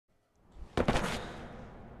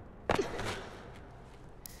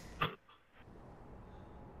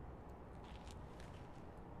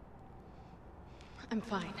I'm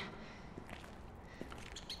fine.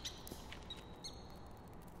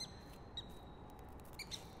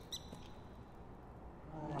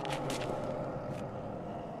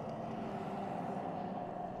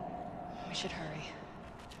 We should hurry.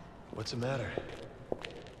 What's the matter?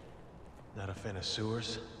 Not a fan of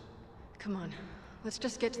sewers? Come on, let's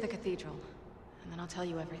just get to the cathedral, and then I'll tell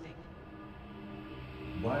you everything.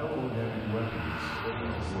 Bioorganic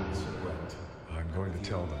weapons is a threat. I'm going to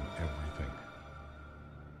tell them everything.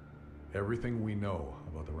 Everything we know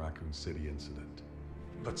about the Raccoon City incident.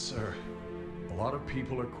 But sir... A lot of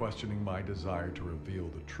people are questioning my desire to reveal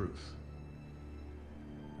the truth.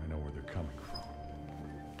 I know where they're coming from.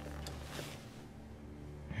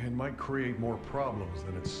 It might create more problems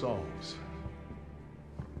than it solves.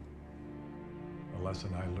 A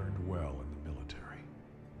lesson I learned well in the military.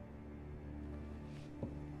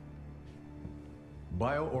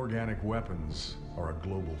 Bioorganic weapons are a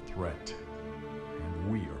global threat,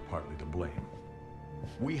 and we are partly to blame.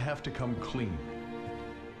 We have to come clean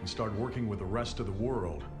and start working with the rest of the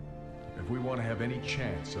world if we want to have any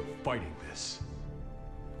chance of fighting this.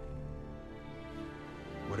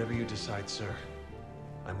 Whatever you decide, sir,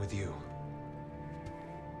 I'm with you.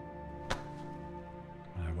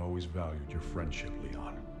 I've always valued your friendship,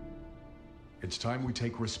 Leon. It's time we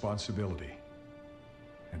take responsibility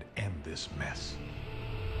and end this mess.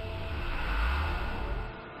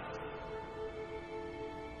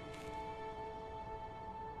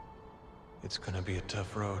 It's gonna be a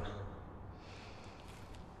tough road.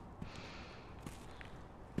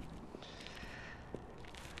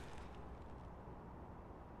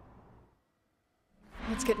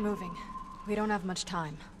 Let's get moving. We don't have much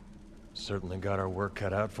time. Certainly got our work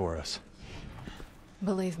cut out for us.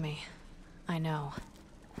 Believe me, I know.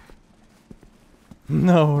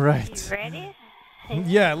 No, right. You ready?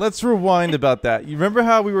 Yeah, let's rewind about that. You remember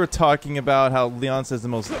how we were talking about how Leon says the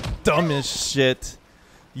most dumbest shit?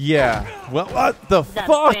 Yeah. Well, what the fuck?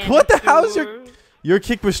 What the hell is your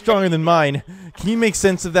kick was stronger than mine? Can you make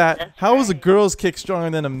sense of that? How was a girl's kick stronger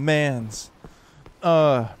than a man's?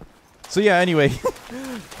 So yeah, anyway.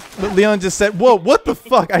 But Leon just said, whoa, what the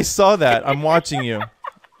fuck? I saw that. I'm watching you.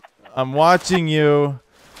 I'm watching you.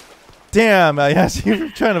 Damn, Ayashai, you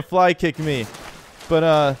were trying to fly kick me.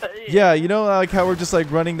 But yeah, you know like how we're just like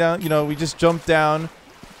running down, you know, we just jumped down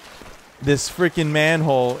this freaking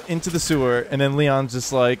manhole into the sewer, and then Leon's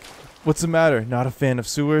just like, what's the matter? Not a fan of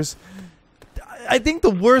sewers? I think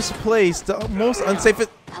the worst place, the most unsafe...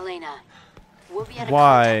 Helena, we'll be out of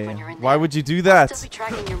Why? contact when you're in Why there. would you do that? I'll still be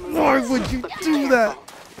tracking your movements, Why would you but be do that?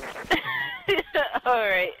 careful.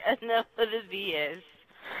 Alright, enough of the BS.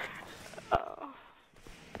 Oh.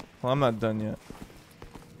 Well, I'm not done yet.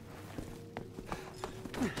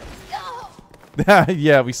 No!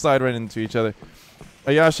 Yeah, we slide right into each other.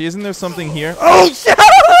 Ayashai, isn't there something here? Oh,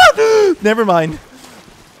 shit! Never mind.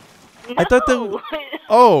 No. I thought that...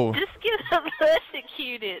 Oh. Just get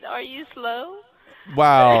electrocuted. Are you slow?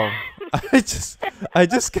 Wow. I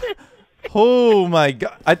just got... Oh my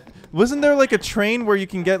god. Wasn't there like a train where you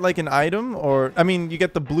can get like an item? Or, I mean, you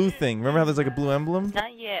get the blue thing. Remember how there's like a blue emblem?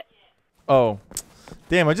 Not yet. Oh.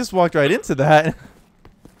 Damn, I just walked right into that.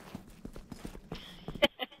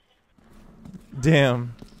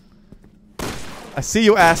 Damn. I see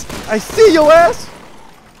you, ass. I see you, ass!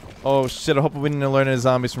 Oh shit, I hope we didn't learn any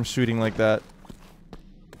zombies from shooting like that.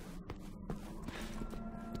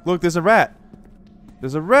 Look, there's a rat.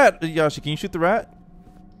 There's a rat. Ayashai, can you shoot the rat?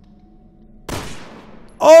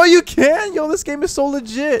 Oh, you can? Yo, this game is so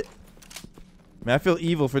legit. Man, I feel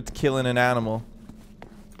evil for killing an animal.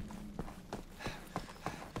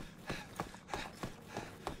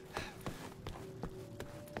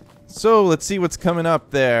 So, let's see what's coming up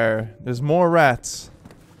there. There's more rats.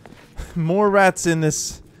 More rats in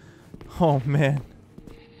this. Oh, man.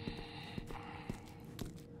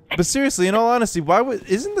 But seriously, in all honesty, why would...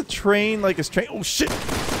 Isn't the train like a train... Oh, shit!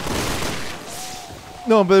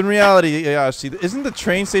 No, but in reality, Ayashai, isn't the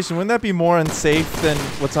train station... Wouldn't that be more unsafe than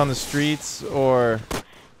what's on the streets? Or...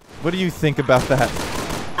 What do you think about that?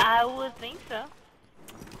 I would think so.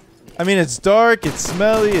 I mean, it's dark, it's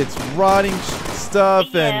smelly, it's rotting stuff,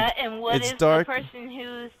 Yeah, and what it's if dark. the person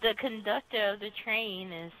who's the conductor of the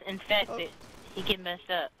train is infected? He get messed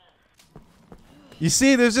up. You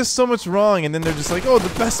see, there's just so much wrong, and then they're just like, oh,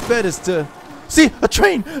 the best bet is to... See, a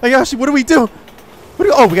train! Ayashai, what do we do?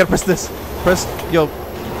 Oh, we gotta press this. Press... Yo.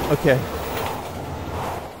 Okay.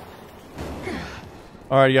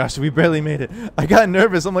 Alright, Ayashai, we barely made it. I got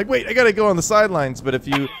nervous. I'm like, wait, I gotta go on the sidelines. But if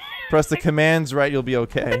you press the commands right, you'll be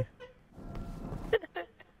okay.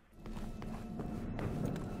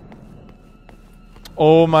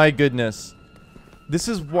 Oh my goodness. This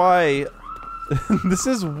is why This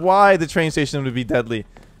is why the train station would be deadly.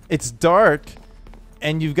 It's dark,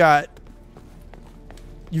 and you've got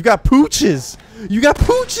pooches. You got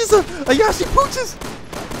pooches. Ayashi pooches.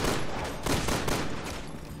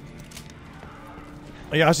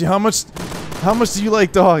 Ayashi, how much do you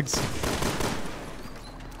like dogs?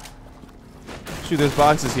 Shoot, there's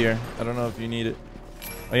boxes here. I don't know if you need it.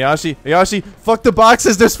 Ayashi, fuck the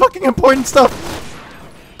boxes. There's fucking important stuff.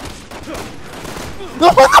 No,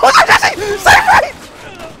 Ayashi, save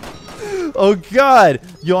me! Oh god,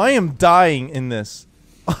 yo, I am dying in this.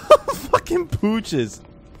 Fucking pooches.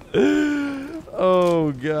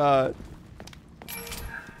 Oh god.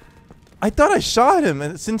 I thought I shot him,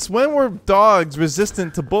 and since when were dogs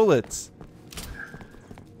resistant to bullets?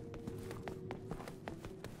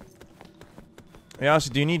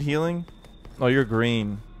 Ayashi, do you need healing? Oh, you're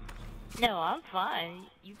green. No, I'm fine.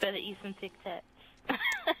 You better eat some Tic Tacs.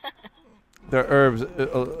 They're herbs,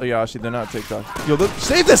 Ayashi. They're not TikToks. Yo, look,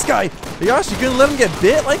 save this guy! Ayashi, you gonna let him get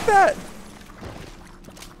bit like that?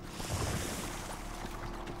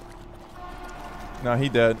 No, he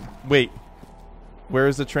dead. Wait. Where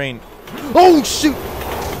is the train? Oh, shoot!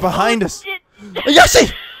 Behind us.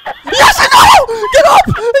 Ayashi! Ayashi, no! Get up!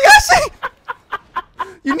 Ayashi!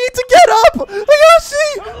 You need to get up!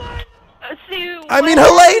 Ayashi! I mean,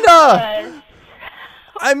 Helena!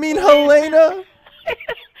 I mean, Helena!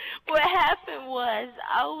 What happened was,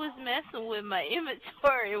 I was messing with my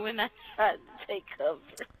inventory when I tried to take cover.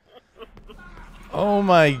 Oh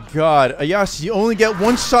my god. Ayashi, you only get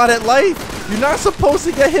one shot at life! You're not supposed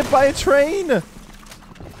to get hit by a train!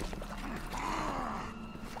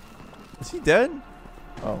 Is he dead?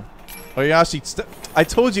 Oh. Ayashi, I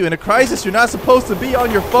told you, in a crisis, you're not supposed to be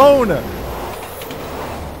on your phone!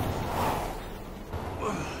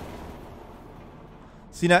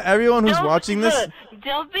 See, now everyone who's watching this...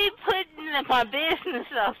 Don't be putting my business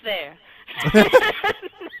out there.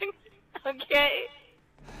 Okay?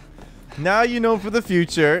 Now you know for the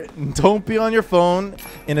future, don't be on your phone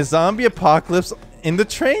in a zombie apocalypse in the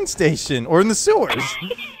train station or in the sewers.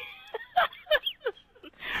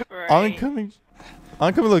 Right. Oncoming,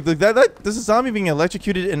 look, there's a zombie being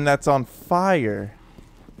electrocuted and that's on fire.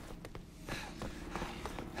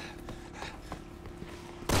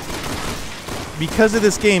 Because of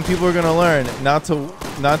this game, people are gonna learn not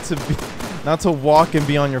to walk and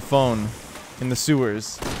be on your phone in the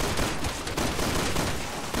sewers.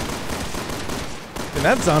 And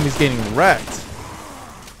that zombie's getting wrecked.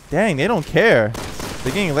 Dang, they don't care.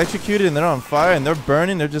 They're getting electrocuted and they're on fire and they're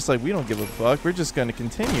burning. They're just like, we don't give a fuck. We're just gonna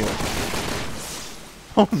continue.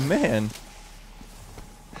 Oh man.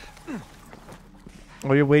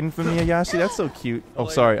 Oh, you're waiting for me, Ayashi? That's so cute. Oh,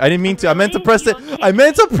 sorry. I didn't mean to. I meant to press the. I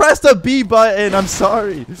meant to press the B button. I'm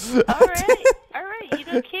sorry. Alright. You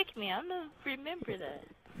don't kick me. I'm gonna remember that.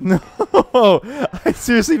 No, I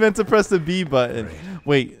seriously meant to press the B button. Great.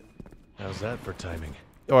 Wait. How's that for timing?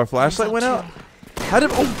 Oh, our flashlight went out? How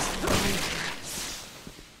did... Oh!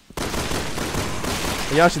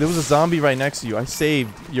 Ayashi, there was a zombie right next to you. I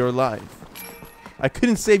saved your life. I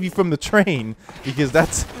couldn't save you from the train because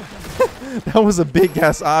that's... that was a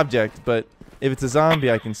big-ass object, but if it's a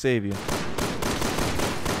zombie, I can save you.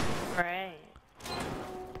 Right.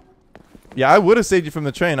 Yeah, I would have saved you from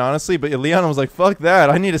the train, honestly, but Leona was like, fuck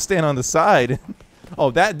that. I need to stand on the side.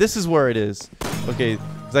 Oh, this is where it is. Okay.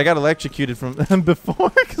 I got electrocuted from before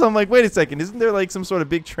because I'm like, wait a second, isn't there like some sort of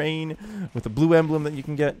big train with a blue emblem that you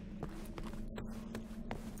can get?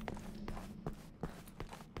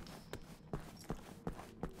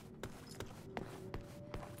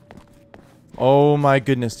 Oh my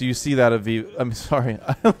goodness, do you see that, Aviv? I'm sorry.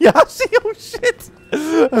 Yashi, oh shit!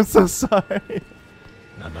 I'm so sorry.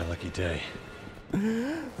 Not my lucky day.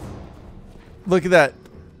 Look at that.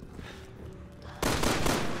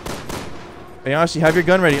 Ayashi, have your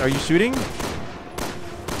gun ready. Are you shooting?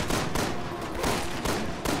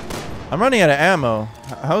 I'm running out of ammo.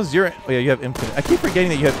 How's your... Oh yeah, you have infinite. I keep forgetting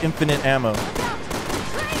that you have infinite ammo.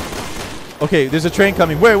 Okay, there's a train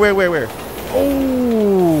coming. Where?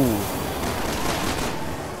 Oh!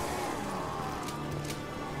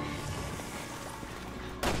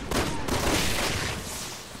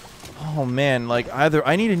 Oh man, like either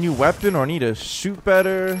I need a new weapon or I need to shoot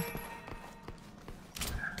better.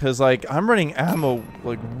 Cause like I'm running ammo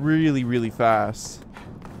like really, really fast.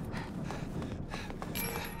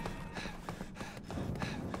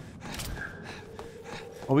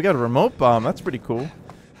 Oh, we got a remote bomb. That's pretty cool.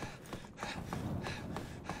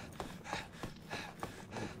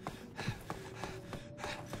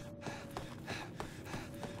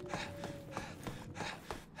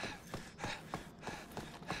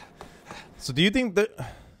 So do you think that...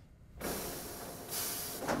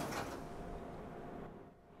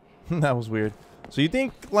 That was weird. So you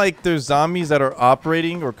think like there's zombies that are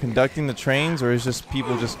operating or conducting the trains, or is just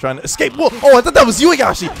people just trying to escape? Whoa! Oh, I thought that was you,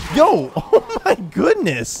 Ayashi. Yo! Oh my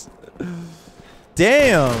goodness!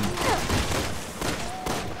 Damn!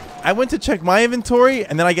 I went to check my inventory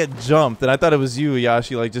and then I get jumped, and I thought it was you,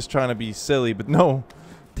 Ayashi, like just trying to be silly, but no.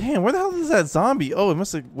 Damn, where the hell is that zombie? Oh, it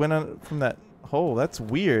must have went out from that hole. That's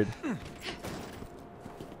weird.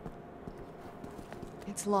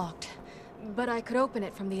 It's locked, but I could open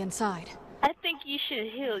it from the inside. I think you should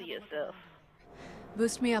heal yourself.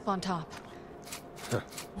 Boost me up on top.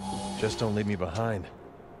 Just don't leave me behind.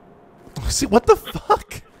 See, what the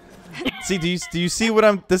fuck? See, do you see what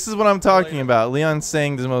I'm? This is what I'm talking about. Leon's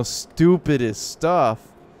saying the most stupidest stuff.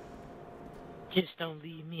 Just don't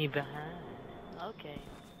leave me behind. Okay.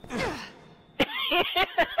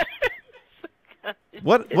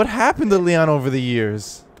 What happened to Leon over the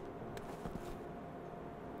years?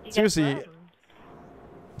 You got Seriously, problems.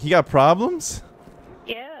 he got problems?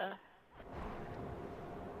 Yeah.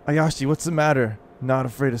 Ayashi, what's the matter? Not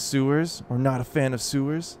afraid of sewers, or not a fan of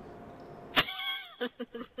sewers?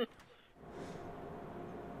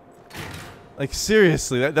 Like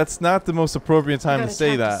seriously, that's not the most appropriate time to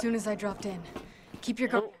say that. As soon as I dropped in. Keep your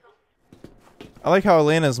guard. I like how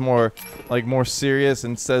Elena's more serious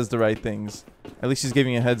and says the right things. At least she's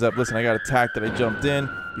giving you a heads up. Listen, I got attacked that I jumped in.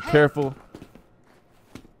 Be careful.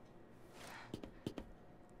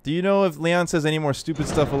 Do you know if Leon says any more stupid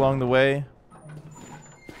stuff along the way?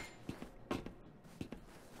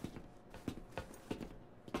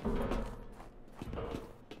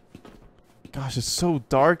 Gosh, it's so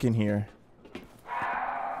dark in here.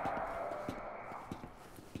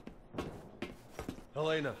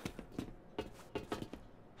 Elena.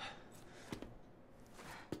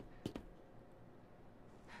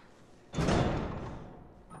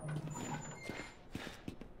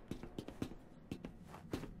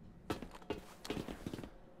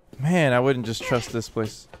 Man, I wouldn't just trust this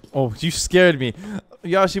place. Oh, you scared me.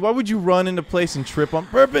 Yashi, why would you run into place and trip on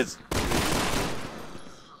purpose?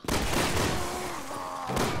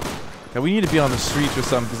 Okay, we need to be on the streets or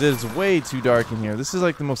something because it is way too dark in here. This is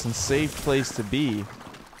like the most unsafe place to be.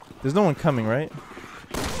 There's no one coming, right?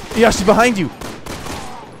 Yashi, behind you!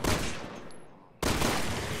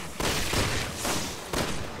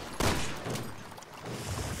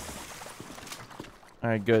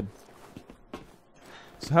 Alright, good.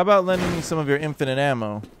 So how about lending me some of your infinite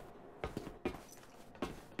ammo?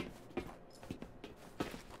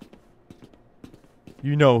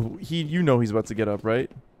 You know he's about to get up,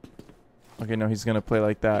 right? Okay, no, he's gonna play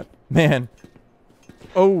like that. Man.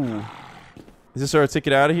 Oh. Is this our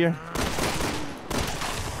ticket out of here?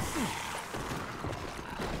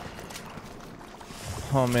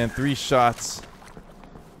 Oh man, 3 shots.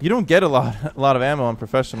 You don't get a lot of ammo on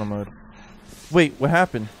professional mode. Wait, what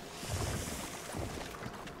happened?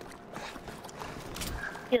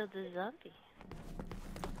 Killed the zombie.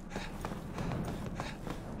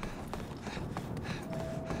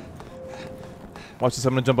 Watch this,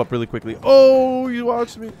 I'm gonna jump up really quickly. Oh, you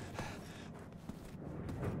watched me.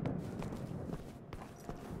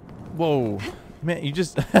 Whoa. Man, you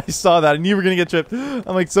just... I saw that. I knew you were gonna get tripped. I'm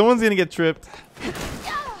like, someone's gonna get tripped.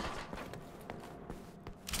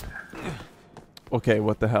 Okay,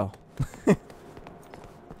 what the hell?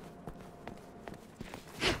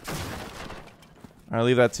 I'll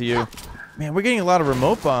leave that to you. Man, we're getting a lot of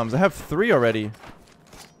remote bombs. I have 3 already.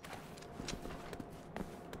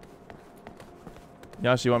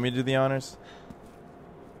 Yashi, you want me to do the honors?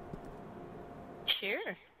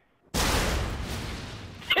 Sure.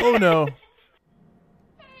 Oh no.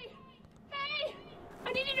 Hey! Hey!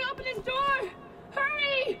 I need you to open this door!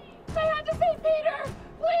 Hurry! I have to save Peter!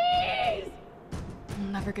 Please! We'll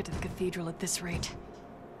never get to the cathedral at this rate.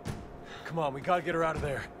 Come on, we gotta get her out of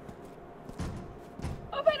there.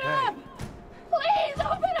 Open up! Please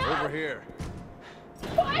open up! Over here.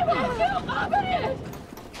 Why won't you open it?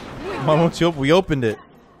 Why won't you open? We opened it.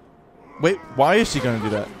 Wait, why is she gonna do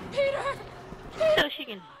that? Peter! So she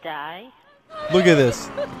can die? Look at this.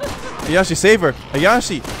 Ayashi, save her.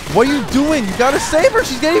 Ayashi, what are you doing? You gotta save her.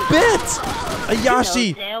 She's getting bit. Ayashi.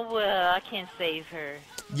 You know damn well I can't save her.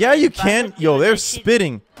 Yeah, you If I can. was Yo, doing they're that shit-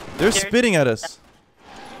 spitting. They're spitting at us.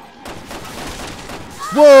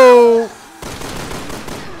 Whoa.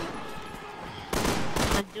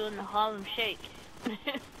 I'm doing the Harlem Shake.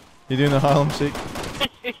 You doing the Harlem Shake?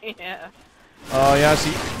 Yeah. Oh,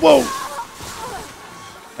 Ayashi. Whoa.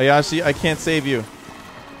 Ayashi, I can't save you.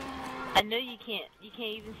 I know you can't. You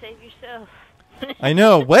can't even save yourself. I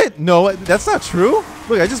know. What? No, that's not true.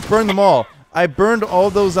 Look, I just burned them all. I burned all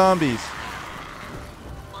those zombies.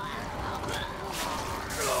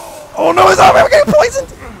 Oh no, it's zombie! I'm getting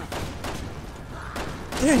poisoned!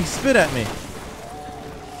 Damn, he spit at me.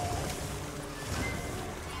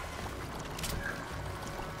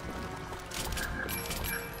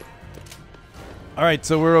 Alright,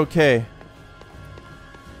 so we're okay.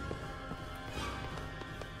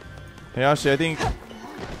 Ayashai, I think...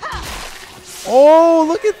 Oh,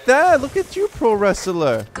 look at that! Look at you, pro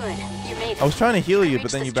wrestler! Good, you made it. I was trying to heal you, I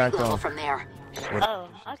but then reached you the street backed level off. from there. Oh,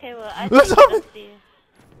 okay, well, I What's think up? that's the...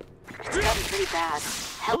 It's gotten pretty bad.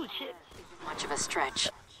 Help Oh, shit. isn't much of a stretch.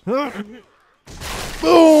 Boom!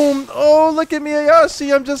 Oh, look at me,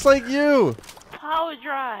 Ayashai! I'm just like you! Power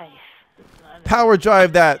drive. Power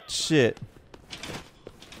drive that shit.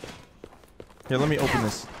 Here, let me open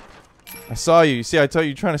this. I saw you. You see, I told you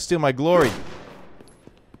you're trying to steal my glory.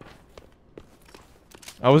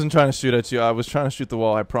 I wasn't trying to shoot at you. I was trying to shoot the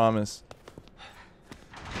wall, I promise.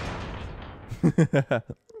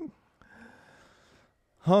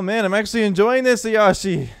 Oh man, I'm actually enjoying this,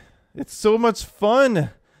 Ayashai. It's so much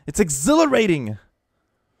fun. It's exhilarating.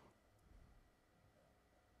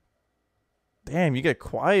 Damn, you get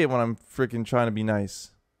quiet when I'm freaking trying to be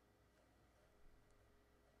nice.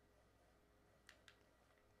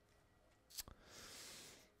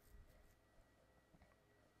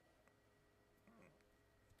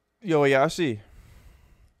 Yo, Ayashai.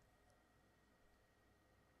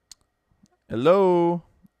 Hello?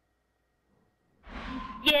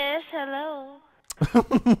 Yes, hello.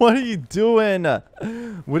 What are you doing?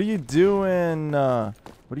 What are you doing?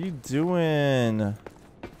 What are you doing?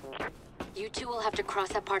 You two will have to cross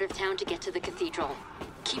that part of town to get to the cathedral.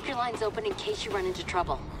 Keep your lines open in case you run into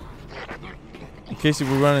trouble. In case you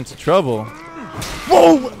run into trouble.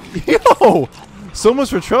 Whoa! Yo! So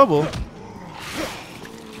much for trouble.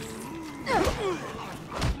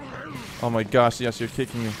 Oh my gosh, yes, you're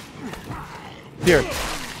kicking me. Here.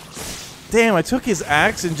 Damn, I took his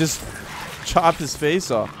axe and just chopped his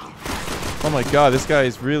face off. Oh my god, this guy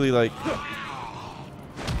is really like...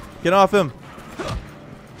 Get off him!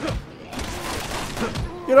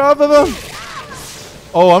 Get off of him!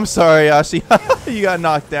 Oh, I'm sorry, Ayashai. You got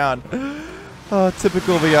knocked down. Oh,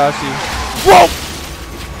 typical of Ayashai. Whoa!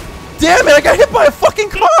 Damn it, I got hit by a fucking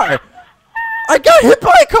car! I got hit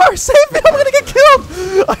by a car! Save me! I'm gonna get killed!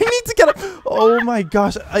 I need to get up! Oh my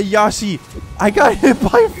gosh, Ayashai, I got hit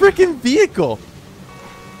by a freaking vehicle!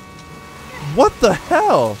 What the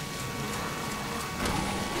hell?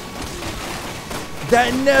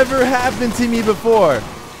 That never happened to me before!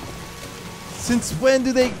 Since when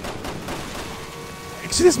do they...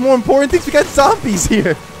 Actually, there's more important things. We got zombies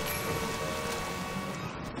here!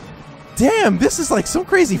 Damn, this is like some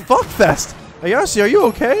crazy fuckfest! Ayashai, are you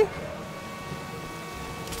okay?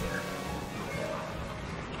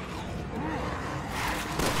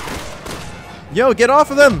 Yo, get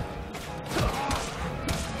off of them!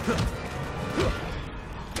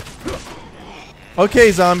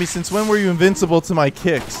 Okay, zombie, since when were you invincible to my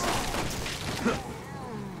kicks?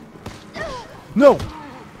 No!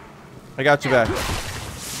 I got you back.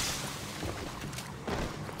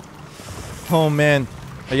 Oh man.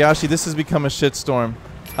 Ayashai, this has become a shitstorm.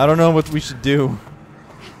 I don't know what we should do.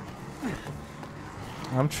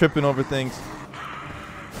 I'm tripping over things.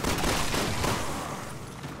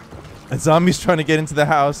 A zombie's trying to get into the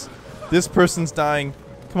house. This person's dying.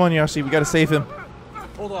 Come on, Ayashai, we gotta save him.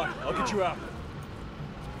 Hold on, I'll get you out.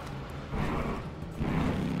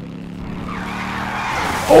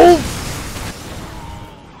 Oh!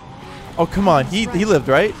 Oh, come on. He lived,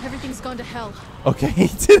 right? Everything's gone to hell. Okay, he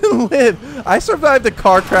didn't live. I survived a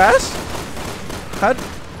car crash. How'd...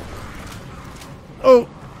 Oh.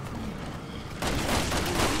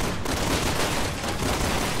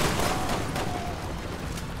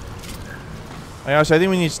 Ayashai, I think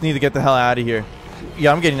we just need to get the hell out of here.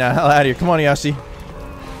 Yeah, I'm getting the hell out of here. Come on, Ayashai.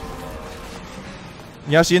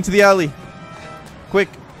 Ayashai, into the alley. Quick.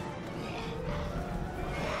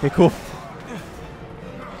 Okay, cool.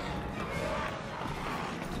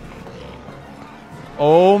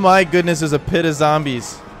 Oh my goodness, there's a pit of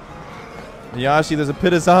zombies. Ayashai, there's a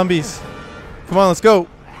pit of zombies. Come on, let's go.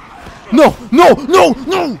 No, no, no,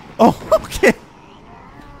 no! Oh, okay.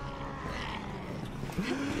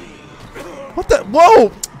 What the?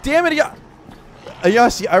 Whoa! Damn it,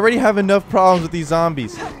 Ayashai, I already have enough problems with these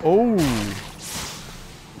zombies. Oh.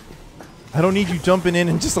 I don't need you jumping in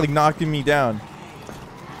and just like knocking me down.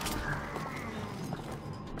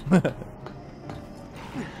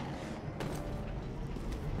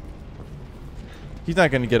 He's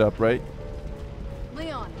not gonna get up, right?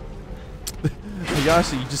 Leon.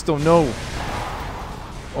 Ayashai, you just don't know.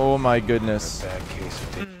 Oh my goodness. Bad case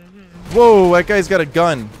of Whoa, that guy's got a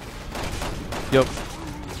gun. Yep.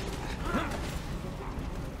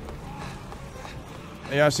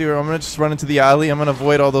 Ayashai, I'm gonna just run into the alley. I'm gonna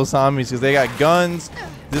avoid all those zombies because they got guns.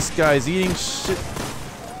 This guy's eating shit.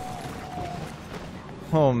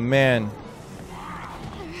 Oh man.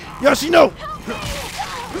 Yashi, no!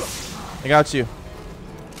 I got you.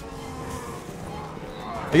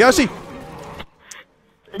 Ayashi!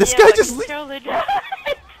 This guy just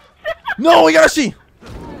No, Ayashi!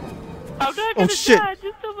 I'm not Oh gonna shit! die,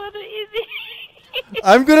 just a little easy.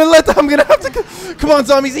 I'm gonna have to. Come on,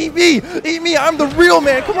 zombies, eat me! Eat me! I'm the real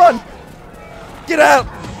man. Come on! Get out!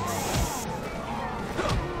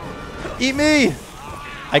 Eat me!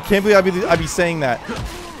 I can't believe I'd be saying that.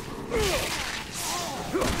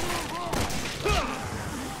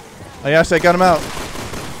 Ayashai, I got him out.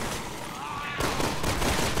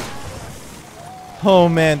 Oh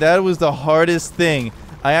man, that was the hardest thing.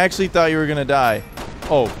 I actually thought you were gonna die.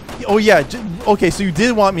 Oh yeah. Okay, so you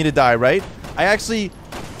did want me to die, right? I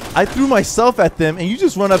threw myself at them, and you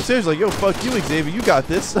just run upstairs like, yo, fuck you, Xavier, you got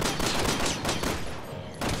this.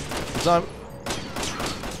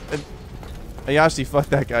 Ayashai, fuck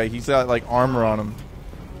that guy. He's got like armor on him.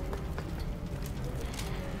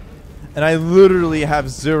 And I literally have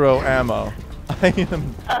 0 ammo. I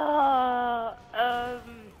am.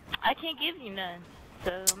 I can't give you none,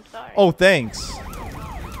 so I'm sorry. Oh, thanks.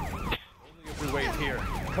 Only if we wait here.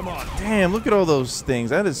 Come on. Damn, look at all those things.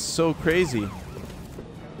 That is so crazy.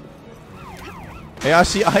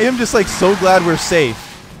 Ayashai, I am just like so glad we're safe.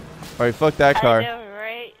 Alright, fuck that car. I know,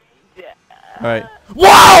 right? Alright.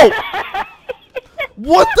 Wow!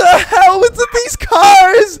 What the hell is with these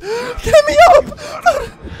cars? Get me up!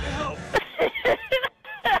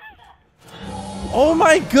 Oh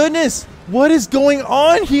my goodness! What is going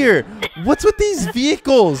on here? What's with these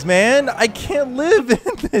vehicles, man? I can't live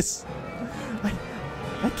in this.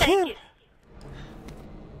 I can't.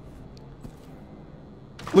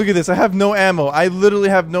 Look at this. I have no ammo. I literally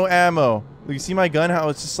have no ammo. You see my gun? How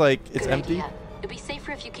it's just like, it's Good empty? idea. It'd be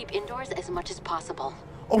safer if you keep indoors as much as possible.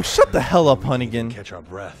 Oh, shut the hell up, Hunnigan. Catch our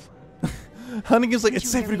breath. Hunnigan's like, Didn't it's you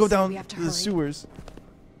safer hear to go me say down we have to the hurry? sewers.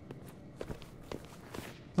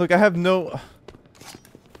 Look, I have no...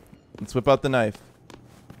 Let's whip out the knife.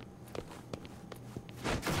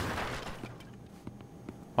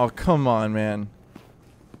 Oh, come on, man.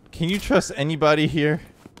 Can you trust anybody here?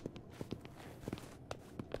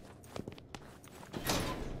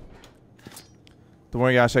 Don't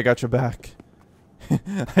worry, Ash, I got your back.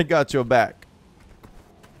 I got your back.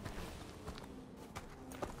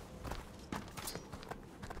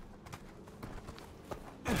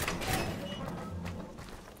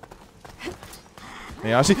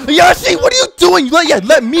 Yashi, Yashi, what are you doing?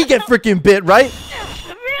 Let me get freaking bit, right?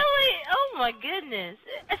 Really? Oh my goodness.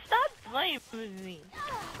 Stop blaming me.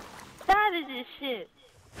 Tired of this shit.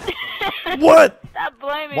 What? Stop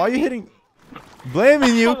blaming me. Why are you hitting?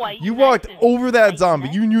 Blaming you? Why You walked messing? over that Why zombie.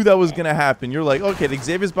 messing? You knew that was gonna happen. You're like, okay, the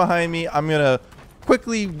Xavier's behind me. I'm gonna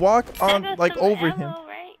quickly walk I on, got like, some over ammo, him.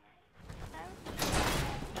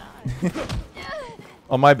 right?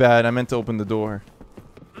 Oh, my bad. I meant to open the door.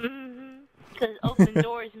 Because open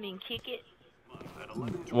doors mean kick it.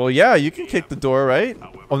 Well, yeah, you can kick the door, right?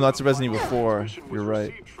 Oh, no, that's Resident Evil 4. You're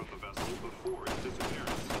right.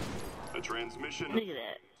 A transmission Look at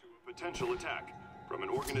that. to a potential attack from an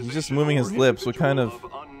organization. He's just moving his or lips. What kind of...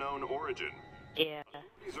 unknown origin. Yeah.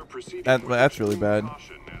 These are proceeding That's with really bad.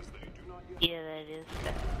 caution as they do not yet Yeah, that is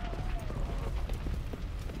bad.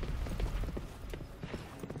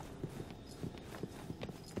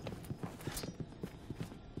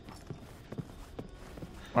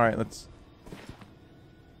 All right, let's...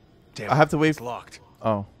 Damn, I have to wait. It's locked.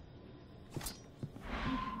 Oh.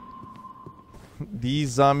 These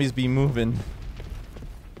zombies be moving.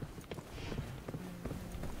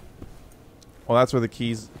 Well, that's where the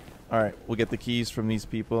keys... Alright, we'll get the keys from these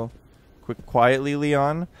people. Quietly,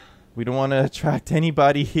 Leon. We don't want to attract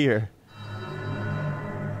anybody here.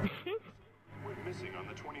 went missing on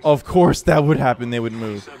the 27th Of course that would happen. They would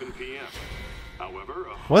move. 7 p.m. However,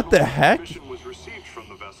 a What the follow-up heck? transmission was received from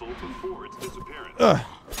the vessel before its disappearance. Ugh.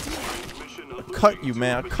 Transmission alluding Cut you, to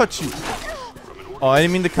man. a I'll cut you. from an Oh, I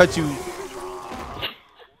didn't mean to cut you. origin.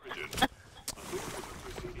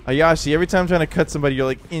 Ayashi, every time I'm trying to cut somebody, you're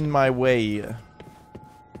like in my way.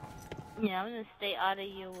 Yeah, I'm gonna stay out of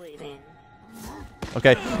your way, man.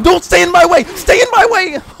 Okay. Don't stay in my way! Stay in my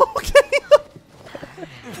way! Okay.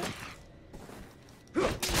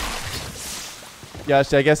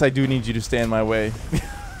 Yashi, I guess I do need you to stay in my way.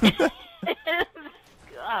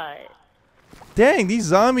 God. Dang, these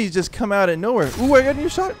zombies just come out of nowhere. Ooh, I got a new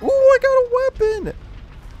shot. Ooh, I got a weapon.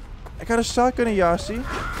 I got a shotgun, Ayashi.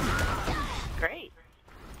 Great.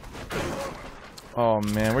 Oh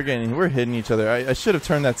man, we're hitting each other. I should have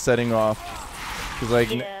turned that setting off. Cause like,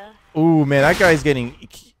 Yeah. ooh man, that guy's getting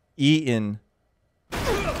eaten.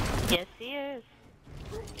 Yes, he is.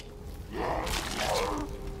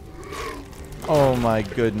 Oh my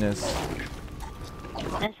goodness.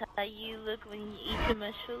 That's how you look when you eat too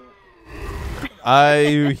much food.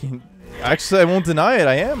 Actually, I won't deny it.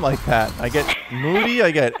 I am like that. I get moody.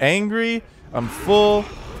 I get angry. I'm full.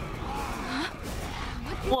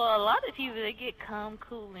 Well, a lot of people, they get calm,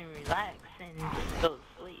 cool, and relax and just go to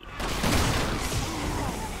sleep.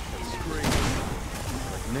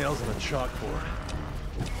 Like nails on a chalkboard.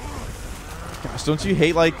 Gosh, don't you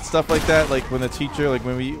hate like stuff like that? Like when the teacher,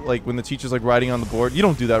 when the teacher's like writing on the board. You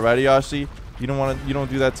don't do that, right, Ayashi? You don't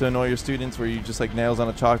do that to annoy your students, where you just like nails on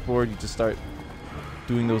a chalkboard. You just start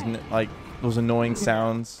doing those those annoying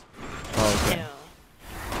sounds. Oh, okay. No.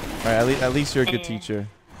 All right, at least you're a good teacher.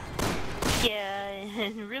 Yeah,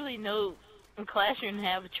 and really no classroom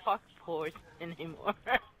have a chalkboard anymore.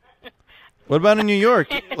 What about in New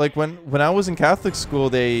York? Like when I was in Catholic school,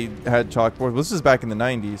 they had chalkboards. This is back in the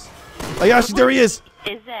 90s. Ayashi, there he is.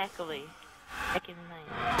 Exactly. Back in the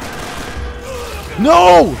 90s.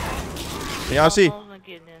 No! Ayashi. Oh my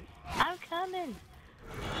goodness. I'm coming.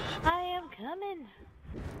 I am coming.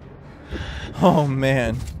 Oh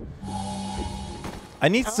man. I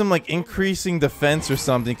need some like increasing defense or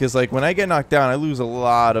something, because like when I get knocked down, I lose a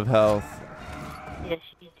lot of health. Yes,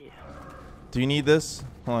 you do. Do you need this?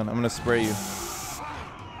 Hold on, I'm gonna spray you.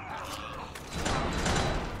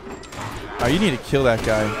 Oh, you need to kill that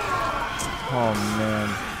guy. Oh man.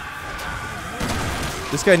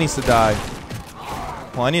 This guy needs to die.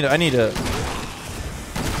 Well, I need to.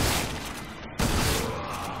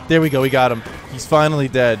 There we go, we got him. He's finally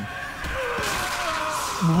dead.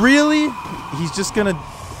 Really? He's just gonna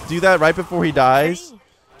do that right before he dies?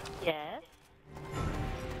 Yes.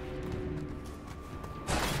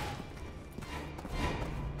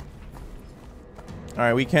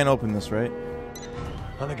 Alright, we can't open this, right?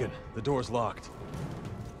 Hunnigan, the door's locked.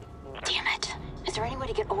 Damn it. Is there any way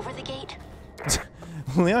to get over the gate?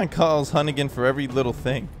 Leon calls Hunnigan for every little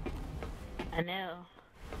thing. I know.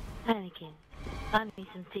 Anakin, find me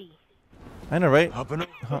some tea. I know, right? Up and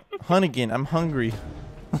Hunnigan, I'm hungry.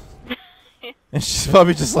 And she's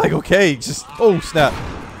probably just like, okay, just, oh snap.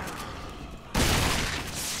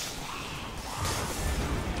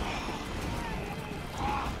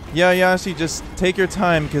 Yeah, Yashi, just take your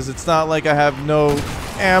time, because it's not like I have no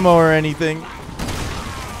ammo or anything.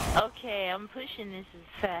 Okay, I'm pushing this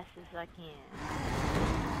as fast as I can.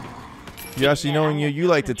 Yashi, knowing you, you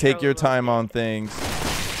like to take your time on things.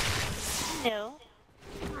 No.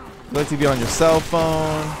 You like to be on your cell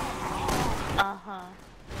phone. Uh-huh.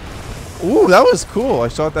 Ooh, that was cool. I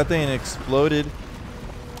shot that thing and it exploded,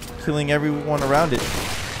 killing everyone around it.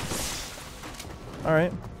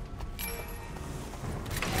 Alright.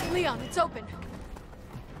 Leon, it's open.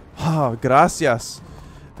 Oh, gracias,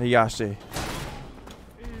 Ayashai.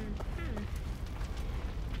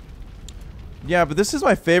 Yeah, but this is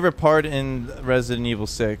my favorite part in Resident Evil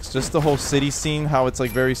 6. Just the whole city scene, how it's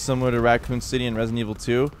like very similar to Raccoon City in Resident Evil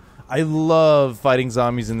 2. I love fighting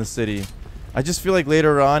zombies in the city. I just feel like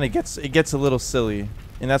later on it gets a little silly,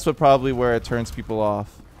 and that's what probably where it turns people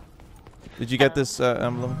off. Did you get this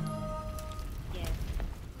emblem? Yeah.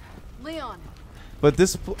 Leon. But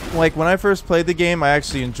this, like when I first played the game, I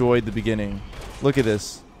actually enjoyed the beginning. Look at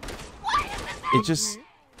this. It just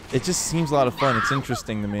seems a lot of fun. It's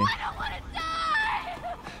interesting to me.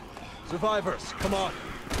 survivors, come on.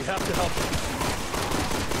 We have to help them.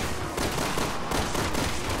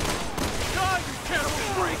 Die, you cannibal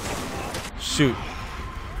freak! Shoot.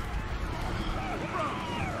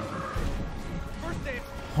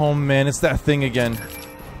 Oh man, it's that thing again.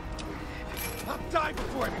 I'll die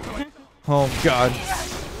before I become a... Oh god.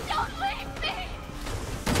 Don't leave me!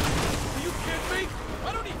 Are you kidding me?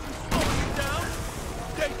 I don't need you slowing me down.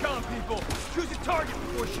 Stay calm, people. Choose a target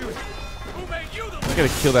before shooting. Who made you the... I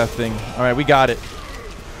gotta kill that thing. Alright, we got it.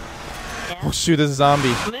 Yeah. Oh shoot, there's a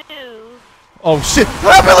zombie. Move. Oh shit!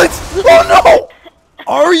 Ambulance! Oh no!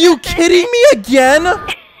 Are you kidding me again?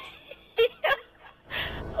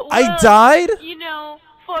 I Well, died? You know,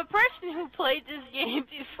 for a person who played this game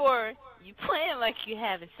before, you play it like you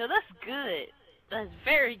haven't, so that's good. That's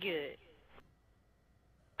very good.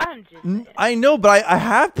 I'm just saying. I know, but I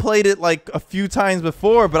have played it like a few times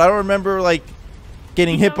before, but I don't remember like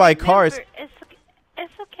getting hit by cars. It's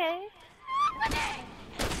okay.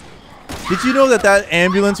 Did you know that that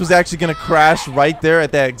ambulance was actually going to crash right there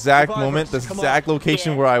at that exact moment, the exact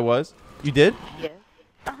location Yeah. where I was? You did? Yes.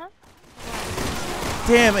 Uh-huh.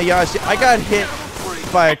 Damn, Ayashi, I got hit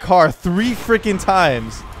by a car 3 freaking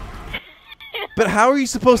times. But how are you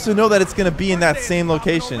supposed to know that it's going to be in that same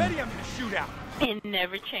location? Already I'm gonna shoot out. It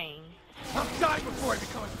never changed. I'll die before I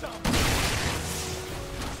become a zombie.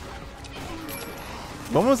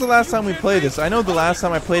 When was the last time we played this? I know the last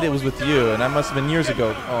time I played it was with you, and that must have been years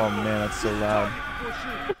ago. Oh man, that's so loud.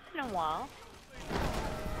 It's been a while.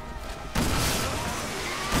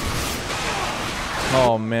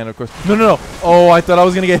 Oh man, of course. No, no, no. Oh, I thought I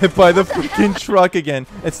was gonna get hit by the freaking truck again.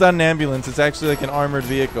 It's not an ambulance. It's actually like an armored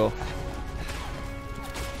vehicle.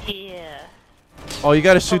 Yeah. Oh, you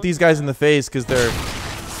gotta shoot these guys in the face because they're...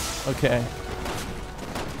 Okay.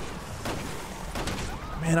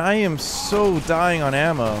 Man, I am so dying on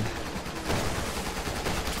ammo.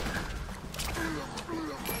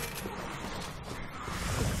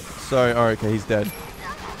 Sorry. Alright, okay, he's dead.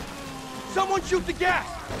 Someone shoot the gas!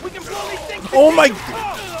 We can blow these things! Oh my...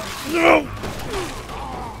 No!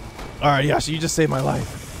 Alright, Yashi, you just saved my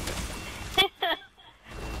life.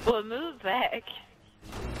 Well, move back.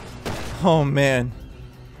 Oh, man.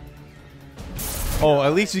 Oh,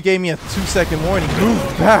 at least you gave me a 2-second warning. Move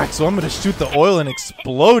back, so I'm gonna shoot the oil and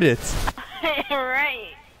explode it.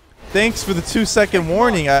 Right. Thanks for the 2-second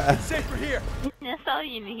warning. Safer here. That's all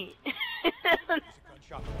you need. Gunshot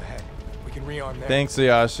up ahead. We can rearm there. Thanks,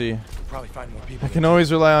 Ayashi. Probably find more people. I can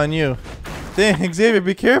always rely on you. Dang, Xavier,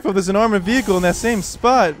 be careful. There's an armored vehicle in that same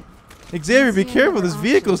spot. Xavier, be careful. There's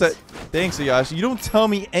vehicles that... Thanks, Ayashi. You don't tell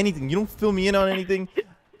me anything. You don't fill me in on anything.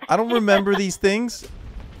 I don't remember these things.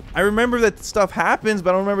 I remember that stuff happens, but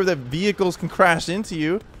I don't remember that vehicles can crash into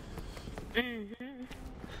you. Mm-hmm.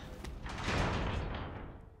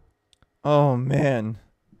 Oh, man.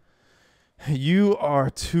 You are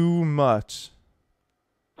too much.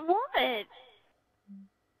 What?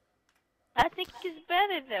 I think it's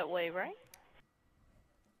better that way, right?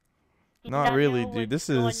 Not really, dude. This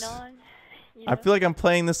is... I feel like I'm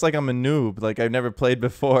playing this like I'm a noob, like I've never played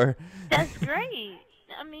before. That's great.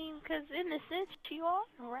 I mean, because in a sense you are,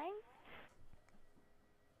 right?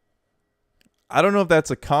 I don't know if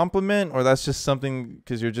that's a compliment or that's just something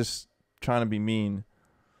because you're just trying to be mean.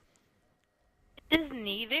 It's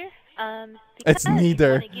neither. It's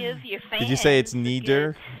neither. Did you say it's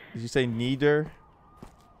neither? Did you say neither?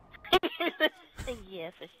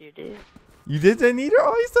 Yes, I sure did. You did say neither?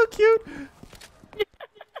 Oh, he's so cute.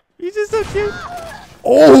 He's just so cute.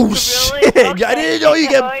 Oh, Really? shit. Okay. I didn't know you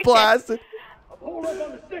get Okay. blasted.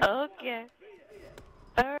 Okay.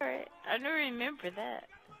 Alright. I don't remember that.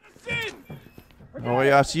 Oh,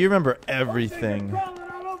 Yashi, you remember everything.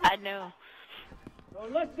 I know.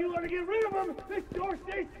 Unless you want to get rid of them, this door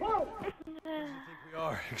stays closed. We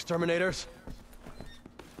are exterminators.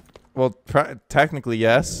 Well, technically,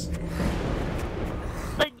 yes.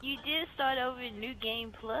 But you did start over in New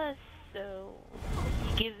Game Plus, so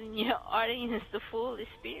you're giving your audience the full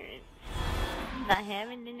experience. Not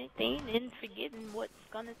having anything and forgetting what's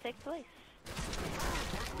gonna take place.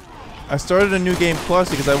 I started a new game plus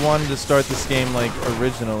because I wanted to start this game like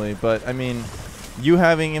originally, but I mean, you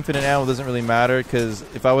having infinite ammo doesn't really matter because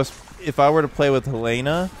if I were to play with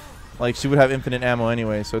Helena, like she would have infinite ammo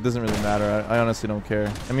anyway, so it doesn't really matter. I honestly don't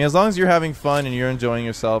care. I mean, as long as you're having fun and you're enjoying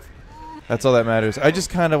yourself, that's all that matters. I just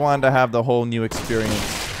kind of wanted to have the whole new experience.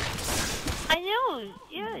 I know,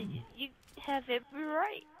 yeah, you have every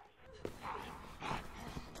right.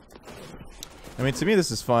 I mean, to me,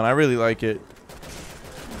 this is fun. I really like it.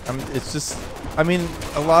 It's just, I mean,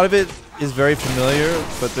 a lot of it is very familiar,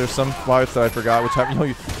 but there's some parts that I forgot, which have,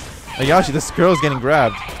 Ayashi, this girl is getting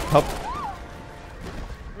grabbed. Help.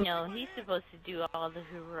 No, he's supposed to do all the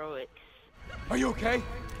heroics. Are you okay?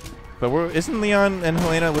 But isn't Leon and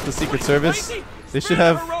Helena with the Secret Service? They should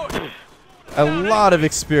have a lot of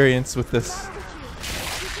experience with this.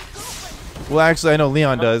 Well, actually, I know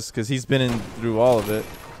Leon does, because he's been through all of it.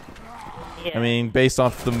 Yeah. I mean, based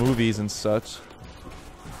off the movies and such.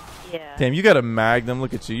 Yeah. Damn, you got a Magnum.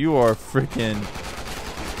 Look at you. You are freaking...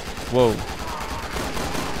 Whoa.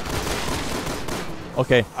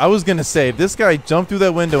 Okay, I was going to say, if this guy jumped through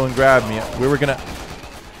that window and grabbed me, we were going to...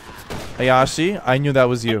 Ayashi, I knew that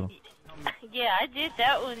was you. Yeah, I did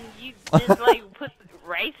that one. You just like put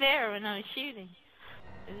right there when I was shooting.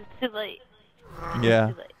 It was too late. Yeah.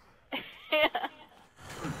 Too late. Yeah.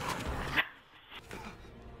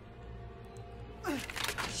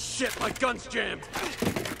 Shit, my gun's jammed.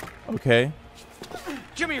 Okay.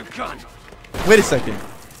 Give me your gun. Wait a second.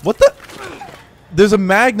 What the? There's a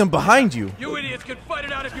Magnum behind you. You idiots can fight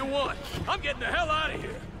it out if you want. I'm getting the hell out of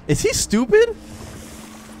here. Is he stupid?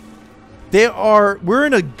 We're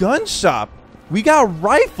in a gun shop. We got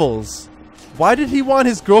rifles. Why did he want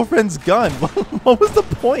his girlfriend's gun? What was the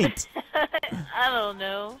point? I don't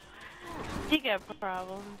know. He got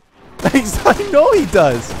problems. I know he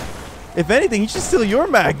does. If anything, he should steal your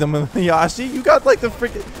Magnum, Ayashi. You got like the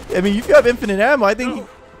freaking. I mean, you've got infinite ammo. I think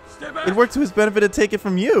it worked to his benefit to take it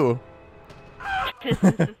from you.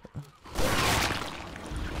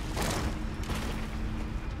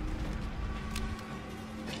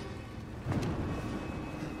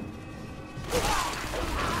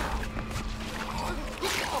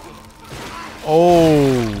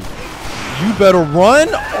 Oh, you better run.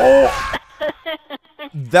 Oh,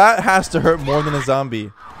 that has to hurt more than a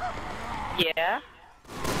zombie. Yeah.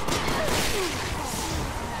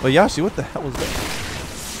 Well, Yashi, what the hell was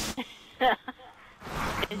that?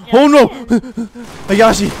 Oh no!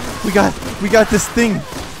 Ayashi, we got this thing.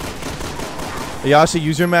 Ayashi,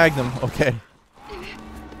 use your Magnum. Okay.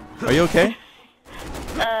 Are you okay?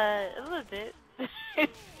 A little bit.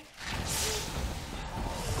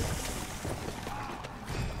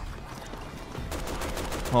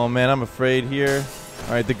 Oh man, I'm afraid here.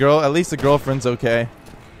 All right, at least the girlfriend's okay.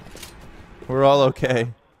 We're all okay.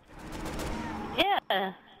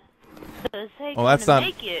 Yeah. Oh, that's not.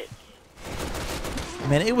 Make it.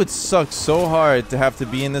 Man, it would suck so hard to have to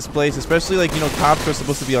be in this place, especially like, you know, cops are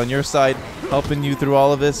supposed to be on your side, helping you through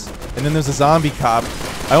all of this, and then there's a zombie cop.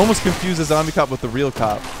 I almost confused the zombie cop with the real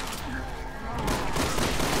cop.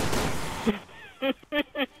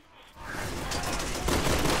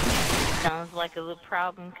 Sounds like a little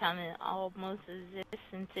problem kind of almost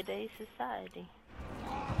exists in today's society.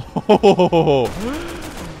 Oh,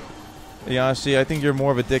 Yashi, I think you're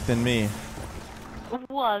more of a dick than me.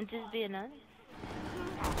 Well, I'm just being honest.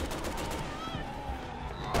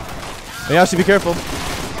 Yashi, be careful.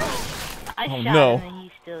 I shot no. him and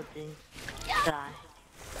he still didn't die.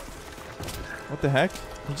 What the heck?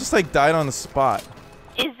 He just like died on the spot.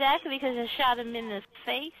 Exactly, because I shot him in the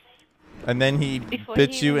face. And then he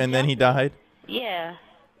bit you and then he died? Yeah.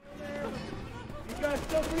 You guys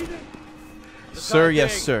still breathing? Sir,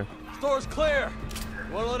 yes, sir. Store's clear.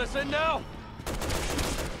 You wanna let us in now?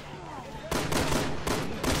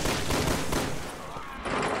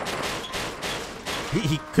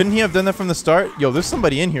 He couldn't he have done that from the start? Yo, there's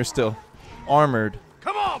somebody in here still. Armored.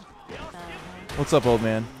 Come on! What's up, old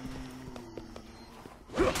man?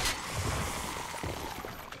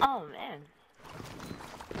 Oh, man.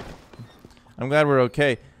 I'm glad we're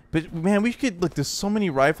okay. But, man, we could... Look, there's so many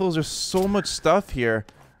rifles. There's so much stuff here.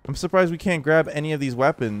 I'm surprised we can't grab any of these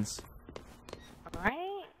weapons.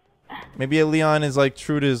 Right? Maybe Leon is, like,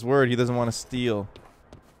 true to his word. He doesn't want to steal.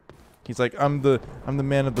 He's like, I'm the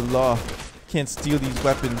man of the law. Can't steal these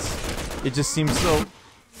weapons. It just seems so...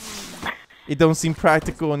 It don't seem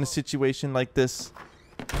practical in a situation like this.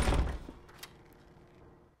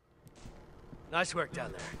 Nice work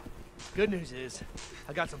down there. Good news is,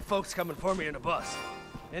 I got some folks coming for me in a bus.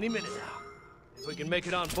 Any minute now. If we can make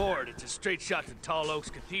it on board, it's a straight shot to Tall Oaks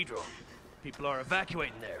Cathedral. People are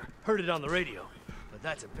evacuating there. Heard it on the radio. But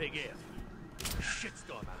that's a big if. There's a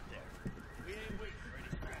shitstorm out there. We ain't waiting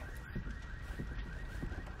for any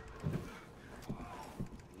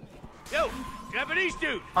Yo, Japanese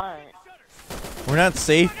dude! What? We're not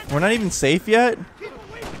safe. We're not even safe yet?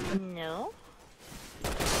 No.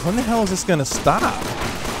 When the hell is this gonna stop?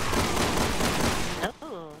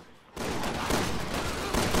 Oh.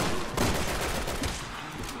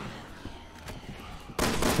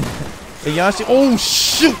 Hey, Yashi. Oh,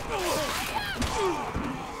 shoot!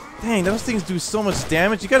 Dang, those things do so much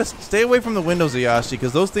damage. You gotta stay away from the windows, Ayashi,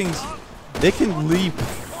 because those things, they can leap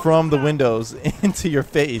from the windows into your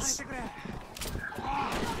face.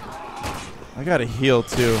 I gotta heal,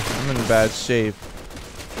 too. I'm in bad shape.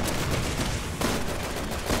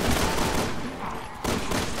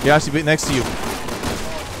 Yashi, be next to you.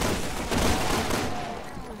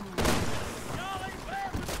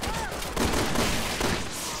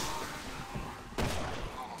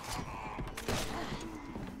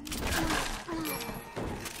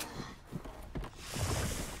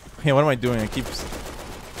 Hey, what am I doing? I keep...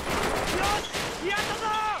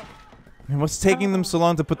 Man, what's taking them so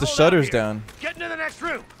long to put the shutters down? Get into the next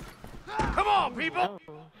room! Come on, people!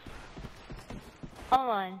 Oh. Hold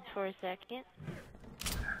on for a second.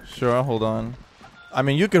 Sure, I'll hold on. I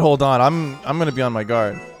mean, you could hold on. I'm gonna be on my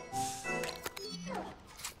guard.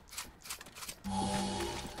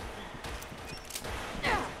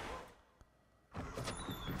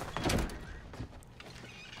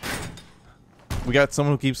 We got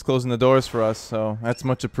someone who keeps closing the doors for us, so that's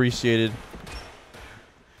much appreciated.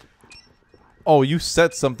 Oh, you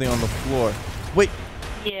set something on the floor. Wait.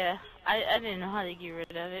 Yeah, I didn't know how to get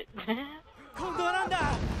rid of it.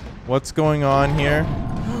 What's going on here?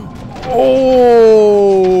 Oh!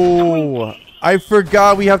 I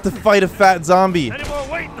forgot we have to fight a fat zombie. Any more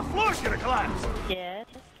weight, the floor's gonna collapse! Yes.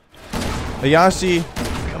 Ayashi,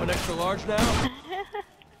 extra large now?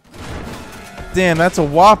 Damn, that's a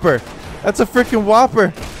Whopper. That's a freaking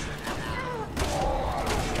Whopper.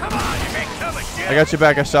 Come on, you ain't coming, kid. I got your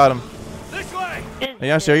back. I shot him. This way.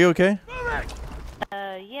 Ayashai, are you okay?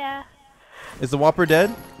 Yeah. Is the Whopper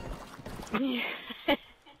dead?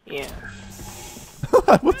 Yeah.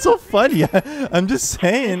 What's so funny? I'm just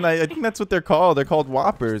saying. I think that's what they're called. They're called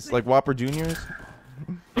Whoppers, like Whopper Juniors.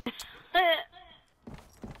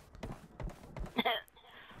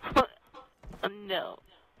 No.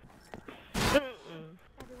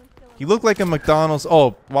 He looked like a McDonald's.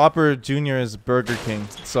 Oh, Whopper Junior is Burger King.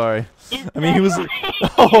 Sorry. I mean, he was.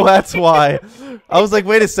 Oh, that's why. I was like,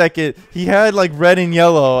 wait a second. He had like red and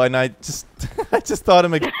yellow, and I just thought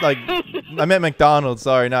of like I meant McDonald's.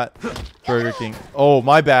 Sorry, not Burger King. Oh,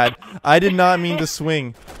 my bad. I did not mean to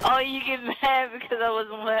swing. Oh, you get mad because I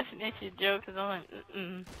wasn't laughing at your joke. Cause I'm like,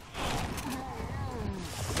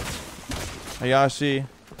 Ayashai,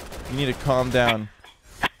 you need to calm down.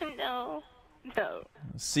 No.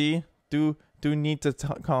 See, do need to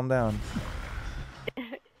calm down.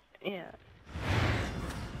 Yeah.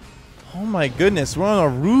 Oh my goodness, we're on a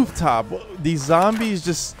rooftop. These zombies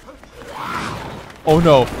just... Oh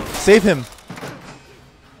no, save him.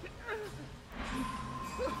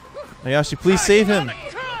 Ayashai, please save him.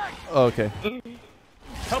 Oh, okay.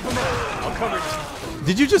 Help him out. I'll cover you.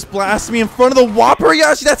 Did you just blast me in front of the Whopper,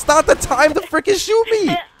 Ayashai? That's not the time to freaking shoot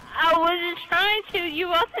me. I wasn't trying to. You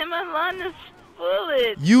wasn't in my line of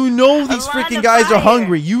bullets. You know these A line freaking of guys are fire.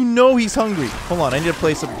 hungry. You know he's hungry. Hold on, I need to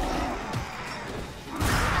play some...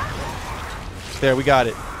 There, we got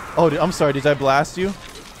it. Oh, I'm sorry. Did I blast you?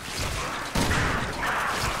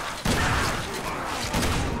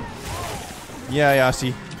 Yeah,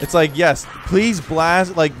 Ayashai. It's like, yes, please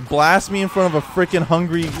blast me in front of a freaking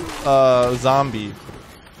hungry zombie.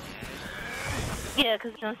 Yeah,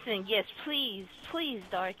 because I'm saying, yes, please,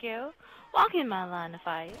 Dark Arrow, walk in my line of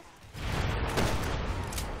fire.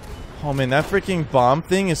 Oh man, that freaking bomb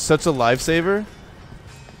thing is such a lifesaver.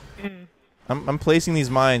 I'm placing these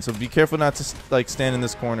mines, so be careful not to like stand in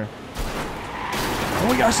this corner.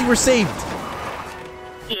 Oh, Ayashai, we're saved.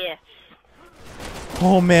 Yes.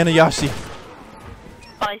 Oh man, Ayashai.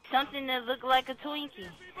 By something that looked like a Twinkie.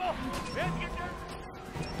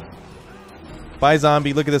 Bye,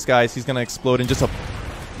 zombie. Look at this, guys. He's gonna explode in just a...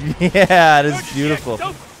 Yeah, this is beautiful.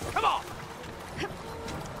 Come on.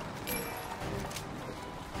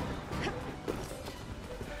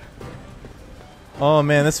 Oh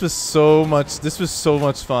man, this was so much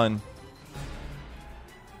fun.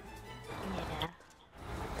 Yeah.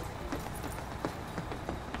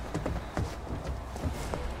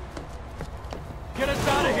 Get us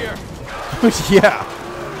out of here. Yeah.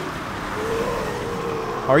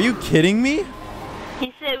 Are you kidding me?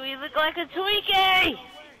 He said we look like a Twinkie.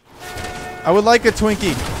 I would like a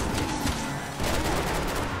Twinkie.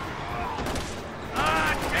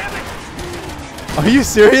 Are you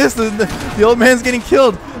serious? The old man's getting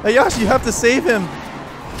killed. Ayashai, you have to save him.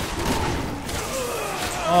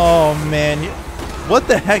 Oh man, what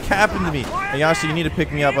the heck happened to me? Ayashai, you need to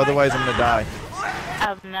pick me up, otherwise I'm gonna die.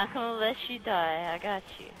 I'm not gonna let you die. I got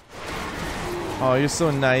you. Oh, you're so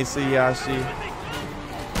nice, Ayashai.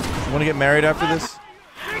 You wanna get married after this?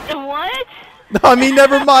 What? No, I mean,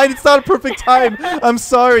 never mind. It's not a perfect time. I'm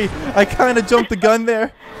sorry. I kind of jumped the gun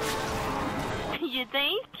there. You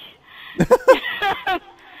think?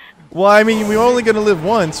 Well, I mean, we're only gonna live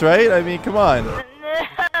once, right? I mean, come on.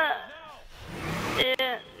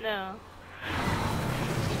 Yeah, no.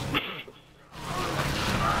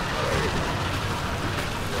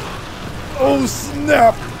 Oh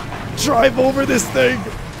snap! Drive over this thing.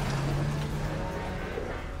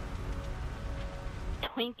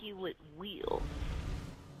 Twinkie with wheels.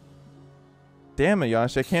 Damn it,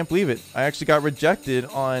 Yash! I can't believe it. I actually got rejected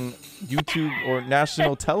on YouTube or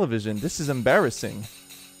national television. This is embarrassing.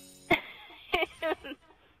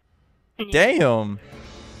 Damn!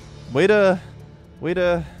 Way to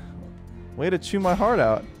chew my heart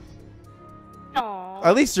out. Aww.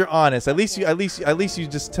 At least you're honest. At least you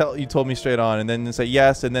just told me straight on, and then say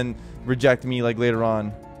yes, and then reject me like later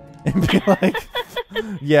on, and be like,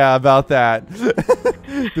 yeah, about that.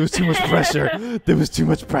 There was too much pressure. There was too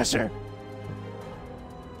much pressure.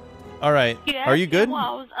 All right, are you good? While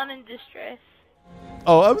I was under distress.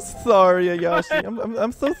 Oh, I'm sorry, Ayashai.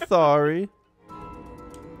 I'm so sorry.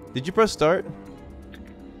 Did you press start?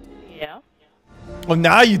 Yeah. Oh,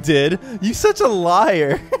 now you did. You such a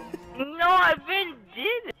liar. No, I been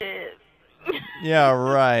did it. Yeah,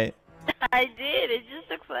 right. I did. It just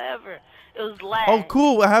took forever. It was lag. Oh,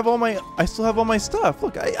 cool. I still have all my stuff.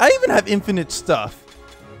 Look, I even have infinite stuff.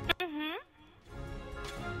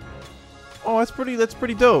 Oh, that's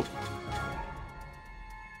pretty dope.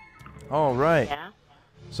 All right. Yeah.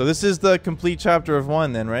 So this is the complete chapter of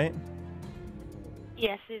 1 then, right?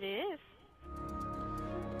 Yes, it is.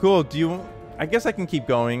 Cool. I guess I can keep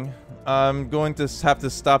going. I'm going to have to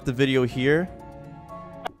stop the video here.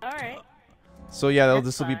 Alright. So yeah, That's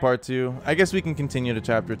this will be fine. part 2. I guess we can continue to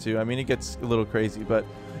chapter 2. I mean, it gets a little crazy, but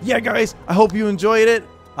yeah, guys, I hope you enjoyed it.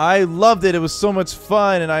 I loved it. It was so much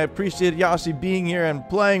fun, and I appreciate Yashi being here and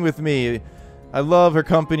playing with me. I love her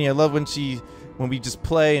company. I love when we just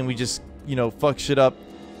play and we just, you know, fuck shit up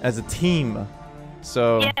as a team.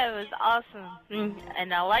 So Yeah, it was awesome.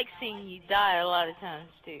 And I like seeing you die a lot of times,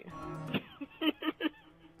 too.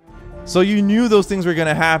 So you knew those things were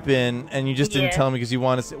gonna happen, and you just didn't Yeah. tell me because you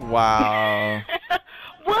want to say, wow.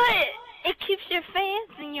 What? It keeps your fans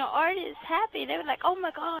and your artists happy. They were like, oh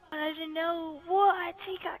my god, I didn't know. What?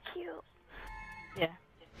 He got killed. Yeah.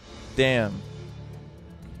 Damn.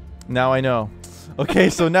 Now I know. Okay,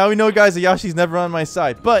 so now we know, guys, that Yashi's never on my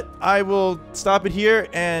side. But I will stop it here,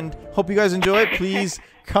 and hope you guys enjoy it. Please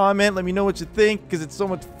comment. Let me know what you think, because it's so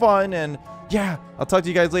much fun. And yeah, I'll talk to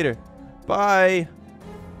you guys later. Bye.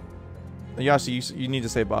 Yashi, you need to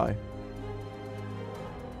say bye.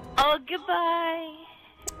 Oh, goodbye.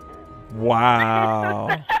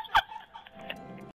 Wow.